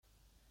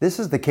This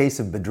is the case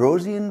of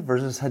Bedrosian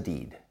versus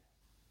Hadid.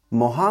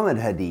 Mohamed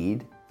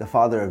Hadid, the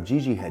father of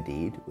Gigi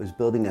Hadid, was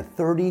building a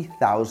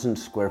 30,000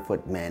 square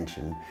foot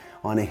mansion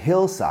on a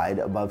hillside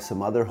above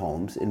some other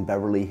homes in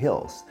Beverly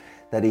Hills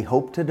that he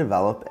hoped to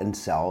develop and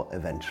sell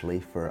eventually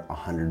for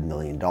 $100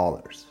 million.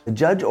 The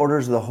judge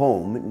orders the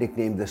home,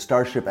 nicknamed the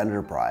Starship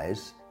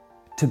Enterprise,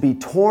 to be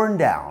torn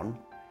down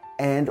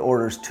and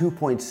orders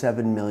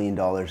 $2.7 million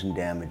in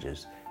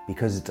damages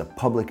because it's a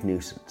public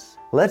nuisance.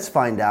 Let's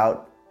find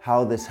out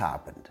how this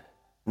happened.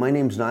 My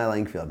name's Nyall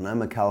Engfield and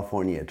I'm a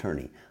California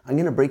attorney. I'm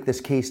going to break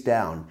this case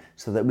down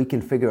so that we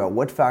can figure out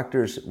what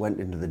factors went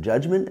into the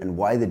judgment and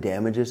why the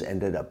damages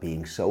ended up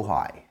being so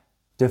high.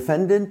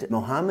 Defendant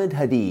Mohamed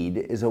Hadid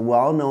is a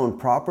well-known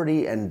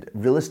property and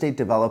real estate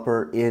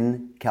developer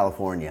in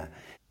California.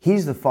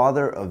 He's the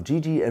father of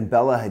Gigi and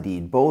Bella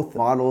Hadid, both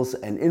models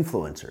and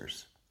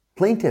influencers.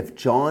 Plaintiff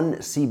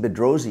John C.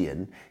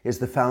 Bedrosian is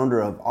the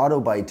founder of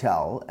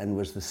Auto and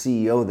was the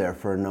CEO there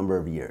for a number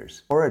of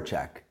years.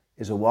 Horacek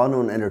is a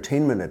well-known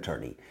entertainment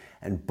attorney,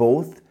 and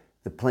both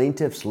the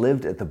plaintiffs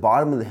lived at the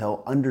bottom of the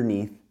hill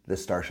underneath the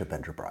Starship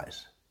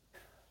Enterprise.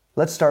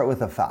 Let's start with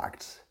the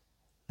facts.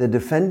 The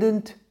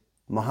defendant,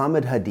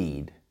 Mohamed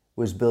Hadid,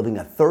 was building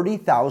a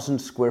 30,000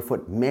 square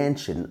foot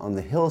mansion on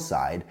the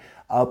hillside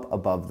up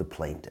above the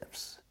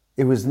plaintiffs.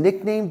 It was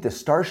nicknamed the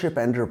Starship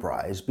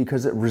Enterprise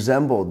because it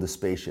resembled the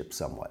spaceship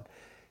somewhat.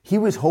 He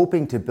was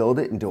hoping to build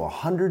it into a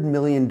 $100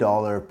 million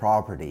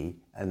property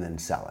and then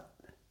sell it.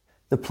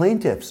 The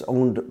plaintiffs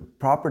owned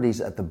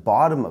properties at the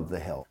bottom of the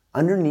hill,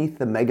 underneath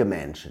the mega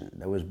mansion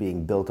that was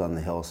being built on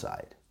the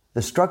hillside.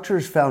 The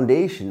structure's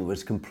foundation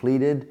was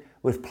completed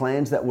with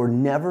plans that were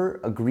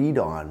never agreed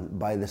on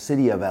by the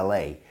city of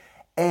LA,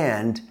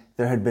 and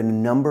there had been a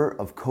number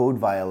of code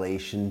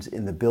violations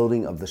in the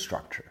building of the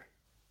structure.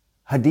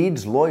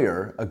 Hadid's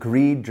lawyer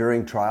agreed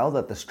during trial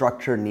that the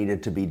structure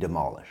needed to be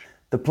demolished.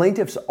 The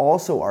plaintiffs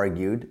also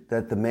argued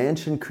that the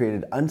mansion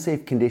created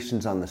unsafe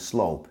conditions on the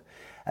slope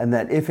and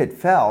that if it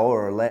fell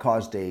or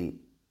caused a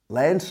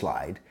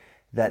landslide,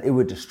 that it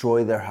would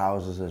destroy their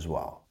houses as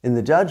well. In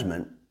the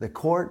judgment, the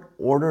court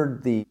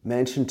ordered the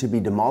mansion to be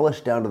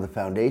demolished down to the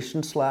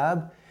foundation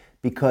slab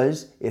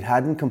because it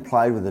hadn't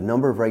complied with a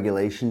number of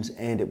regulations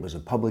and it was a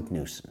public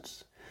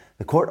nuisance.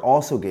 The court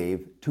also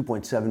gave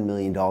 $2.7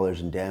 million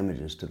in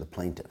damages to the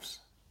plaintiffs.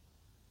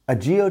 A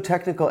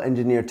geotechnical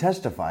engineer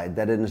testified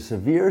that in a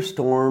severe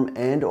storm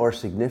and or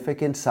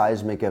significant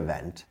seismic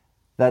event,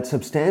 that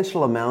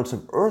substantial amounts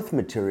of earth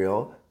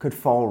material could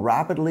fall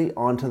rapidly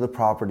onto the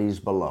properties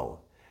below,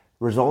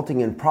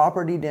 resulting in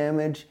property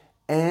damage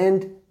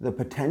and the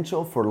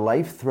potential for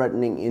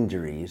life-threatening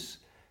injuries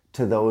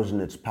to those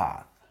in its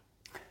path.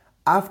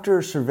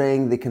 After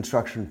surveying the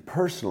construction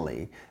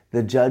personally,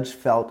 the judge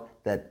felt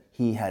that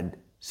he had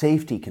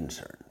safety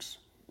concerns.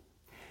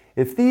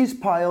 If these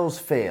piles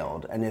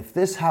failed and if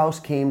this house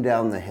came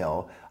down the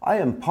hill, I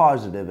am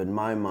positive in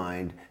my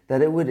mind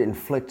that it would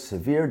inflict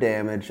severe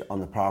damage on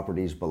the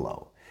properties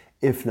below,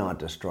 if not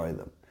destroy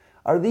them.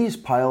 Are these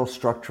piles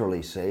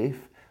structurally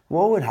safe?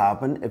 What would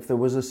happen if there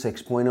was a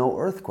 6.0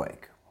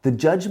 earthquake? The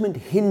judgment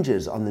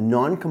hinges on the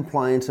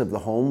non-compliance of the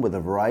home with a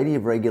variety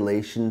of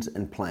regulations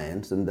and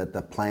plans, and that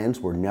the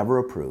plans were never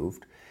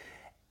approved,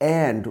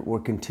 and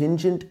were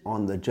contingent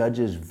on the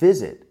judge's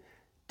visit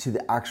to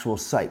the actual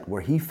site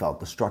where he felt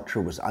the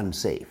structure was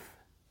unsafe.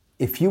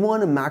 If you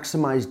want to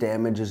maximize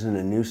damages in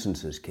a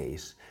nuisances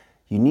case,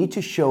 you need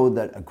to show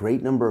that a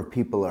great number of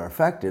people are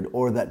affected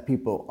or that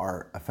people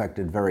are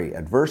affected very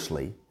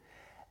adversely,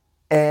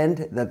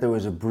 and that there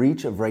was a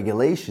breach of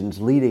regulations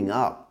leading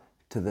up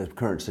to the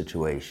current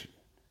situation.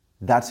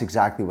 That's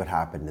exactly what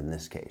happened in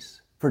this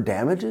case. For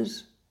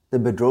damages, the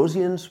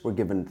Bedrosians were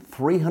given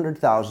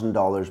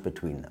 $300,000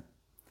 between them.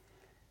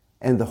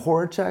 And the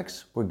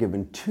Horaceks were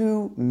given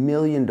 $2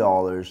 million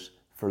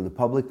for the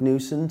public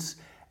nuisance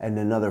and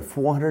another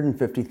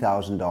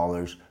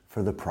 $450,000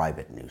 for the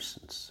private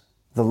nuisance.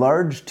 The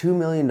large $2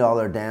 million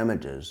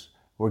damages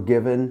were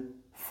given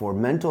for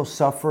mental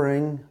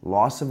suffering,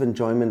 loss of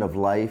enjoyment of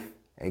life,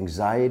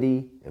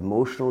 anxiety,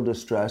 emotional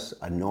distress,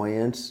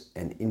 annoyance,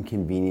 and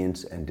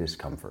inconvenience and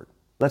discomfort.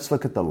 Let's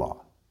look at the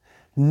law.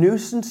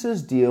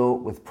 Nuisances deal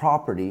with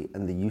property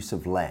and the use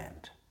of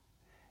land.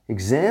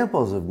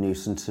 Examples of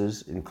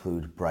nuisances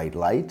include bright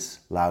lights,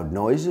 loud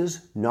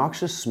noises,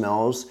 noxious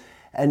smells,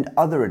 and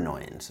other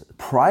annoyances.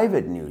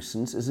 Private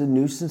nuisance is a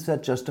nuisance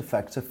that just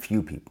affects a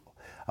few people.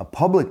 A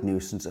public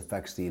nuisance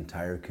affects the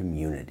entire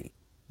community.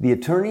 The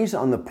attorneys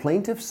on the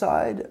plaintiff's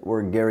side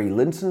were Gary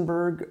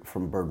Linsenberg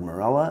from Berg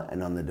Morella,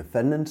 and on the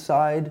defendant's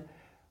side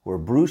were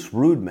Bruce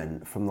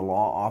Rudman from the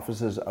law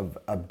offices of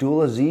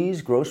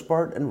Abdulaziz,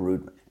 Grossbart, and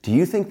Rudman. Do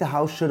you think the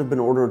house should have been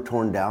ordered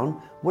torn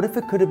down? What if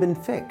it could have been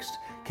fixed?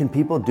 Can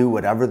people do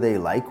whatever they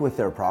like with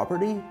their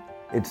property?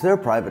 It's their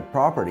private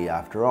property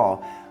after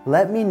all.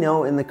 Let me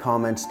know in the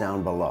comments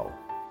down below.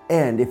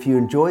 And if you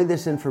enjoy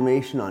this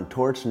information on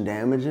torts and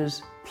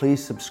damages,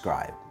 please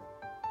subscribe.